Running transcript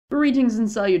Greetings and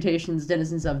salutations,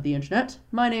 denizens of the internet.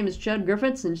 My name is Chad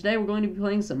Griffiths, and today we're going to be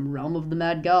playing some Realm of the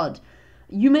Mad God.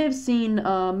 You may have seen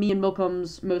me and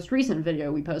Milcom's most recent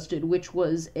video we posted, which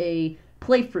was a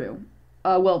playthrough.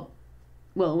 Well,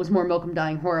 it was more Milcom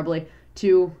dying horribly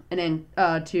to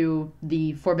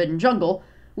the Forbidden Jungle,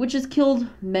 which has killed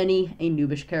many a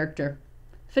noobish character.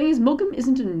 Thing is, Milcom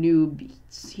isn't a noob.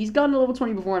 He's gotten to level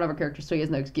 20 before another character, so he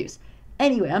has no excuse.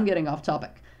 Anyway, I'm getting off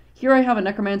topic. Here I have a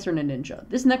necromancer and a ninja.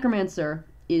 This necromancer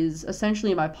is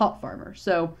essentially my pot farmer.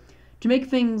 So, to make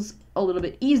things a little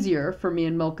bit easier for me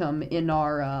and Milcom in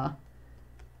our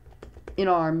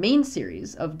main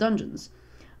series of dungeons,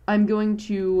 I'm going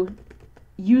to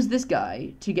use this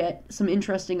guy to get some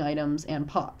interesting items and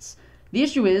pots. The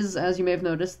issue is, as you may have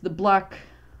noticed, the black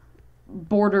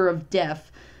border of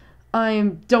death.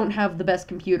 I don't have the best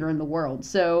computer in the world,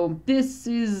 so this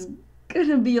is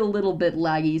gonna be a little bit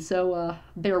laggy, so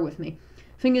bear with me.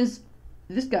 Thing is,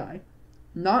 this guy,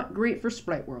 not great for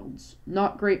sprite worlds,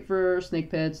 not great for snake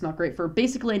pits, not great for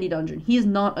basically any dungeon. He is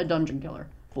not a dungeon killer,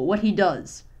 but what he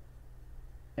does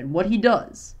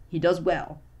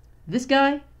well. This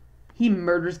guy, he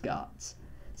murders gods.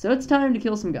 So it's time to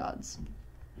kill some gods.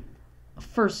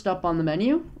 First up on the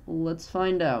menu, let's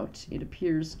find out. It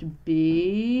appears to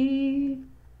be...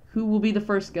 who will be the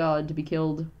first god to be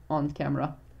killed on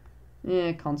camera?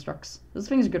 Constructs. Those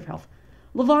things are good for health.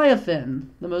 Leviathan,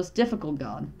 the most difficult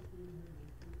god.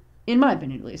 In my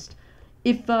opinion, at least.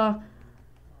 If,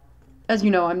 as you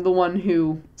know, I'm the one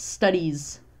who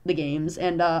studies the games,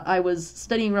 and I was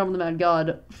studying Realm of the Mad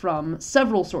God from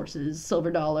several sources.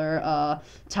 Silver Dollar,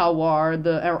 Talwar,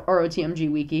 the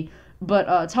ROTMG wiki. But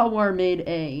Talwar made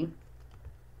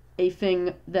a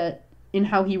thing that, in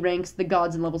how he ranks the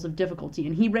gods and levels of difficulty,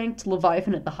 and he ranked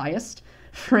Leviathan at the highest.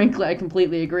 Frankly, I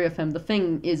completely agree with him. The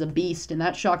thing is a beast, and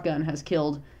that shotgun has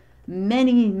killed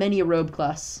many a robe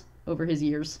class over his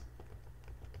years.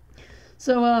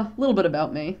 So, a little bit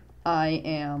about me. I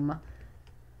am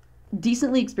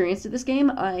decently experienced at this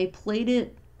game. I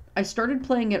started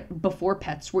playing it before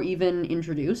pets were even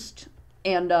introduced,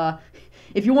 and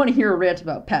if you want to hear a rant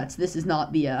about pets, this is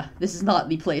not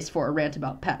the place for a rant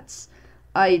about pets.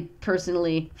 I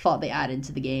personally thought they added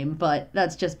to the game, but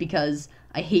that's just because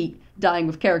I hate dying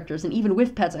with characters, and even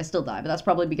with pets I still die, but that's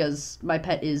probably because my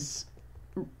pet is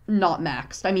not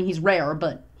maxed. I mean, he's rare,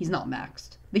 but he's not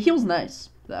maxed. The heal's nice,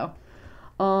 though.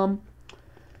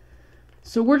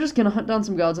 So we're just gonna hunt down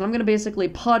some gods, and I'm gonna basically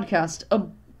podcast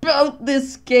about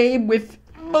this game with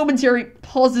momentary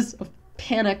pauses of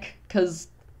panic, because,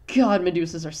 God,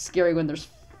 Medusas are scary when there's,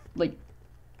 like,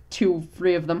 2,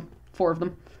 3 of them, 4 of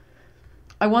them.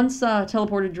 I once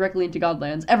teleported directly into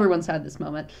Godlands. Everyone's had this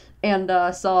moment. And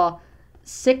saw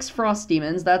 6 frost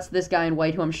demons. That's this guy in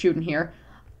white who I'm shooting here.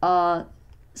 7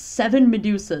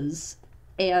 Medusas.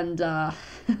 And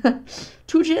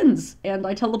 2 Djinns. And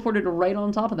I teleported right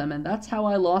on top of them. And that's how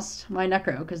I lost my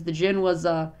Necro. Because the Djinn was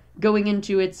going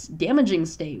into its damaging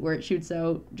state, where it shoots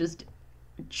out just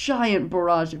a giant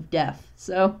barrage of death.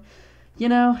 So, you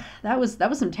know, that was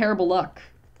some terrible luck.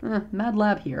 Mad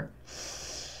Lab here.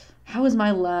 How is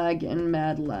my lag in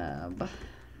Mad Lab?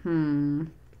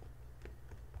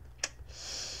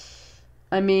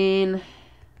 I mean,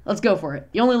 let's go for it.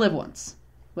 You only live once.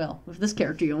 Well, with this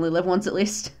character, you only live once at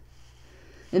least.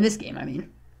 In this game, I mean.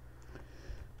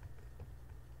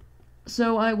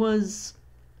 So I was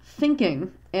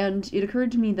thinking, and it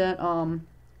occurred to me that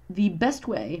the best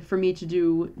way for me to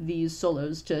do these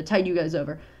solos, to tide you guys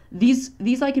over,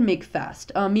 these I can make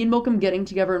fast. Me and Milcom getting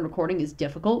together and recording is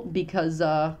difficult because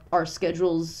our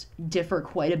schedules differ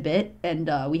quite a bit,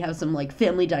 and we have some like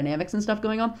family dynamics and stuff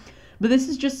going on. But this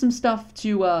is just some stuff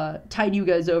to tide you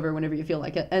guys over whenever you feel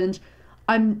like it. And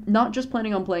I'm not just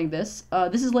planning on playing this.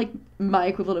 This is like my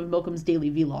equivalent of Milcom's daily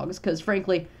vlogs, because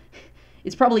frankly,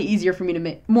 it's probably easier for me to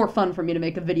make, more fun for me to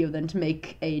make a video than to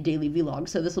make a daily vlog.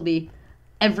 So this will be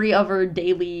every other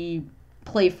daily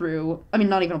playthrough. I mean,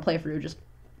 not even a playthrough, just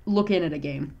look in at a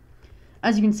game.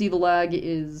 As you can see, the lag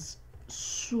is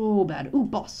so bad. Ooh,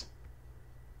 boss.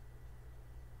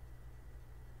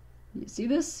 You see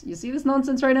this? You see this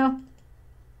nonsense right now?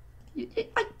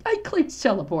 I clicked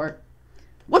teleport.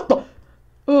 What the?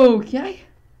 Okay.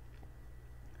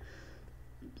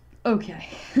 Okay.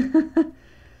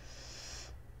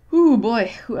 Ooh,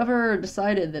 boy. Whoever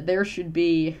decided that there should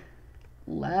be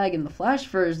lag in the Flash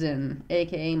version,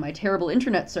 aka my terrible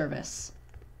internet service,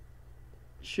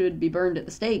 should be burned at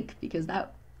the stake, because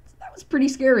that was pretty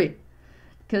scary.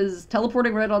 Because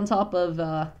teleporting right on top of,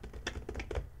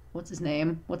 what's his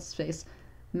name? What's his face?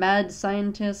 Mad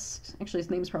Scientist. Actually, his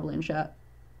name's probably in chat.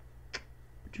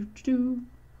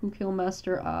 Who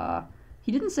Killmaster?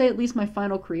 He didn't say at least my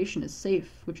final creation is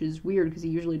safe, which is weird because he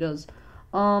usually does.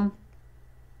 Ooh,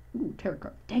 tarot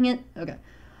card. Dang it. Okay.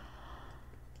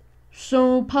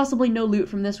 So, possibly no loot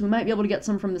from this. We might be able to get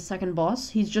some from the second boss.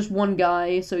 He's just one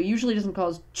guy, so he usually doesn't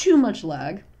cause too much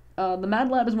lag. The Mad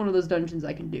Lab is one of those dungeons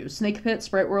I can do. Snake Pit,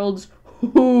 Sprite Worlds,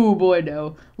 oh boy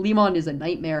no. Lemon is a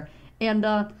nightmare. And,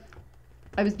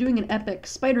 I was doing an epic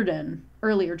spider den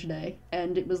earlier today,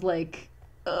 and it was like,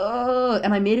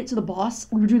 and I made it to the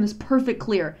boss. We were doing this perfect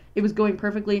clear. It was going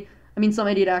perfectly. I mean, some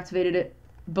idiot activated it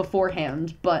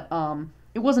beforehand, but,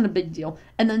 it wasn't a big deal.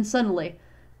 And then suddenly,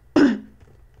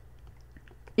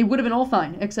 it would have been all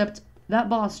fine, except that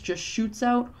boss just shoots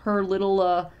out her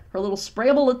little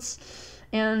spray bullets,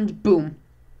 and boom,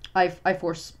 I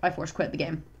force quit the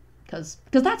game, cause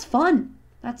that's fun.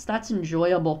 That's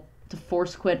enjoyable to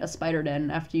force quit a spider den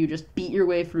after you just beat your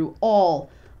way through all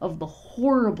of the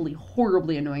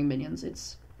horribly annoying minions.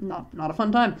 It's not a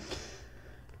fun time.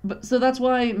 But so that's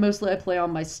why mostly I play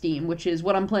on my Steam, which is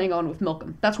what I'm playing on with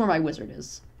Milkum. That's where my wizard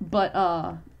is. But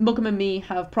Milkum and me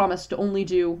have promised to only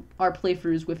do our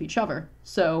playthroughs with each other,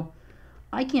 so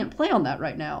I can't play on that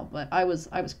right now. But I was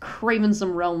craving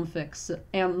some realm fix,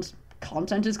 and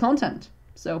content is content.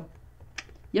 So,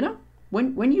 you know,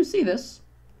 when you see this,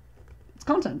 it's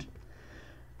content.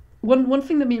 One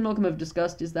thing that me and Milkum have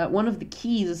discussed is that one of the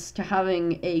keys to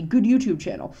having a good YouTube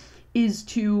channel is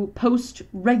to post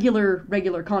regular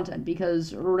content,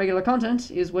 because regular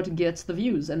content is what gets the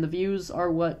views, and the views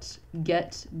are what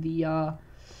get the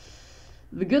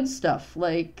good stuff,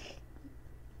 like,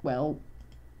 well,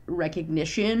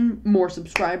 recognition, more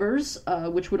subscribers,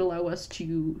 which would allow us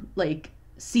to, like,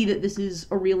 see that this is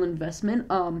a real investment.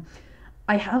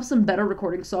 I have some better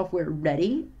recording software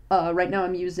ready. Right now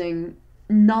I'm using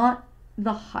not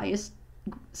the highest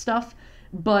stuff,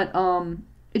 but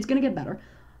it's gonna get better.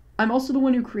 I'm also the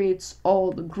one who creates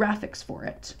all the graphics for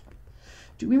it.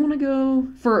 Do we want to go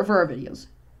for our videos?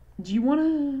 Do we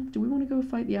want to go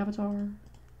fight the Avatar?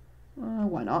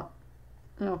 Why not?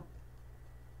 Oh,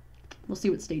 we'll see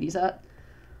what state he's at.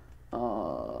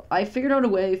 I figured out a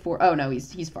way for. Oh no,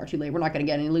 he's far too late. We're not gonna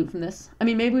get any loot from this. I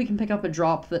mean, maybe we can pick up a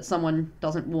drop that someone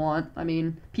doesn't want. I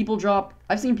mean, people drop.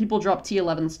 I've seen people drop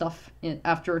T11 stuff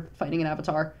after fighting an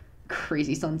Avatar.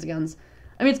 Crazy sons of guns.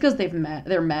 I mean, it's because they're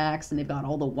maxed and they've got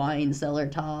all the wine cellar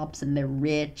tops and they're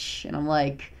rich. And I'm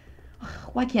like,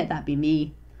 why can't that be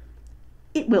me?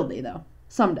 It will be, though.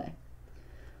 Someday.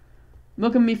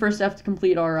 Milk and me first have to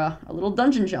complete our a little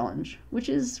dungeon challenge, which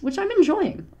I'm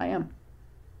enjoying. I am.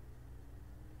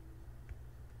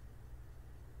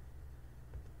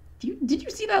 Did you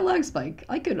see that lag spike?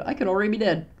 I could already be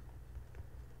dead.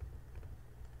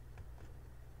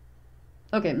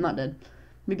 Okay, I'm not dead.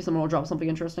 Maybe someone will drop something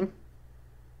interesting.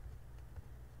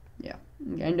 Yeah.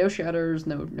 Okay, no shatters,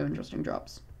 no interesting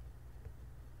drops.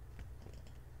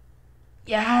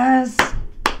 Yes!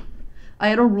 I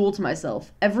had a rule to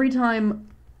myself. Every time...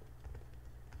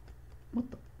 What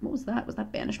was that? Was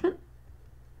that banishment?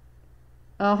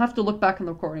 I'll have to look back in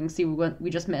the recording and see what we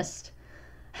just missed.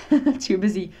 too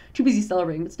busy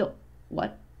celebrating, but still.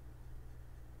 What?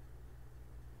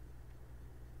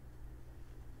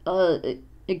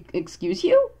 Excuse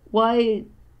you? Why...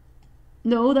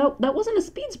 No, that wasn't a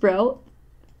speed sprout.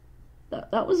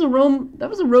 That was a robe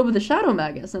of the Shadow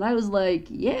Magus, and I was like,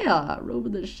 yeah, robe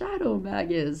of the Shadow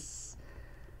Magus.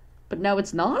 But now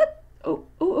it's not? Oh,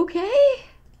 okay.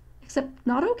 Except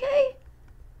not okay?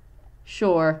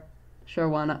 Sure,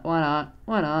 why not?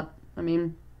 I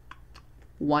mean,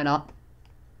 why not?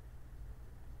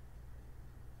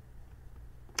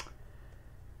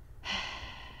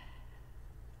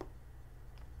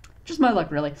 Just my luck,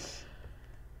 really.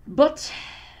 But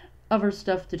other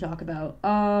stuff to talk about.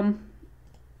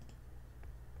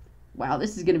 Wow,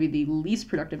 this is going to be the least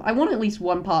productive. I want at least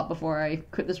one pop before I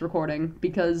quit this recording,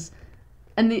 because...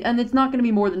 And it's not going to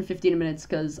be more than 15 minutes,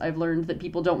 because I've learned that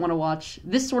people don't want to watch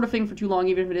this sort of thing for too long,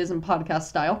 even if it is in podcast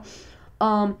style.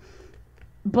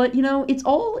 But, you know, it's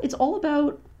all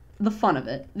about the fun of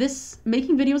it.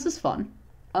 Making videos is fun.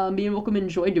 Me and Welcome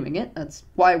enjoy doing it. That's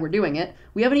why we're doing it.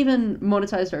 We haven't even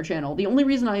monetized our channel. The only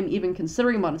reason I'm even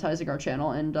considering monetizing our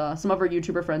channel, and some of our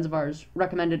YouTuber friends of ours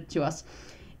recommended it to us,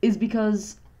 is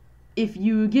because if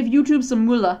you give YouTube some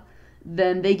moolah,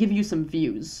 then they give you some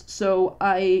views. So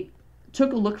I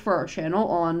took a look for our channel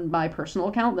on my personal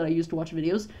account that I use to watch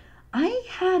videos. I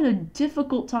had a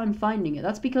difficult time finding it.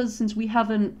 That's because since we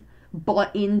haven't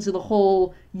bought into the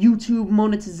whole YouTube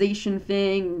monetization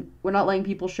thing, we're not letting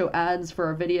people show ads for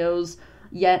our videos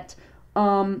yet,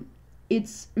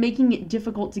 it's making it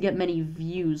difficult to get many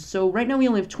views. So right now we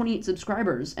only have 28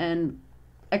 subscribers, and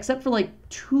except for like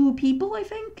 2 people, I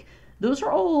think, those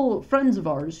are all friends of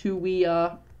ours who we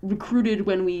recruited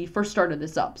when we first started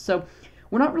this up. So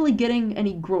we're not really getting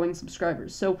any growing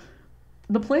subscribers. So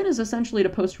the plan is essentially to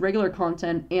post regular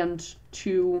content and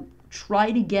to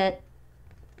try to get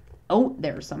out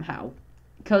there somehow.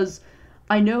 Because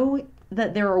I know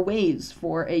that there are ways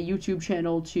for a YouTube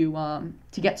channel to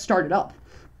get started up.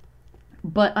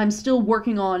 But I'm still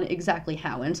working on exactly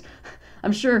how. And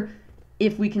I'm sure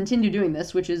if we continue doing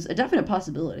this, which is a definite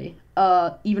possibility,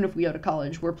 even if we go to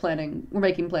college, we're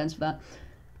making plans for that.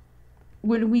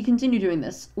 When we continue doing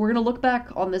this, we're gonna look back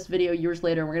on this video years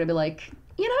later and we're gonna be like,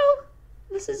 you know,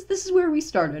 this is where we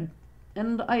started.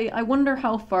 And I wonder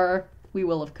how far we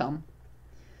will have come.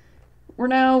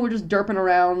 We're just derping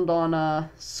around on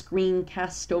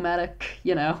Screencast-O-Matic,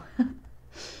 you know,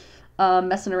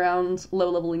 messing around,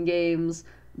 low-leveling games,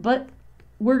 but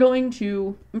we're going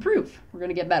to improve. We're going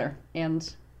to get better,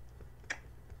 and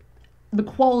the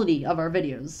quality of our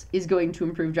videos is going to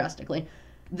improve drastically.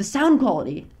 The sound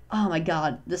quality, oh my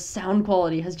god, the sound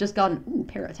quality has just gotten, ooh,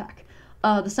 pair attack.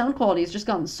 The sound quality has just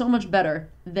gotten so much better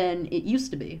than it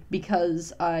used to be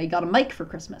because I got a mic for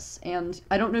Christmas, and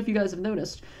I don't know if you guys have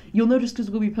noticed. You'll notice because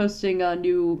we'll be posting a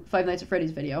new Five Nights at Freddy's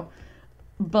video,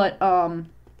 but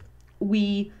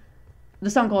the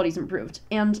sound quality's improved,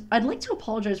 and I'd like to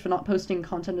apologize for not posting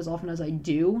content as often as I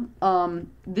do.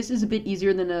 This is a bit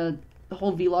easier than the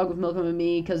whole vlog with Milcom and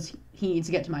me because he needs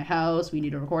to get to my house, we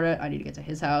need to record it, I need to get to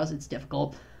his house, it's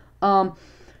difficult. But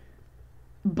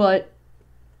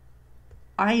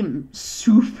I'm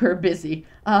super busy.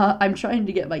 I'm trying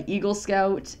to get my Eagle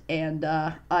Scout, and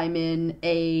I'm in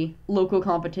a local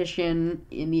competition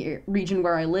in the region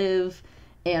where I live,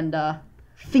 and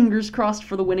fingers crossed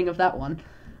for the winning of that one.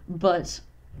 But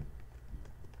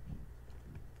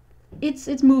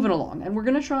it's moving along, and we're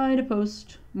gonna try to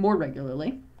post more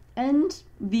regularly, and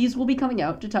these will be coming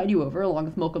out to tide you over along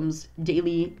with Milcom's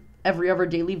every other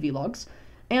daily vlogs,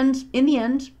 and in the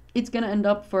end, it's gonna end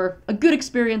up for a good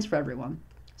experience for everyone.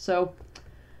 So,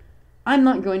 I'm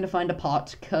not going to find a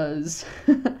pot, because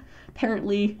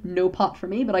apparently no pot for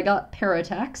me, but I got para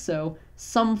attack, so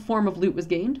some form of loot was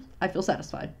gained. I feel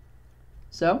satisfied.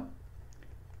 So,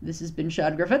 this has been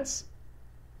Shad Griffiths.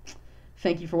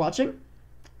 Thank you for watching.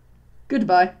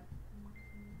 Goodbye.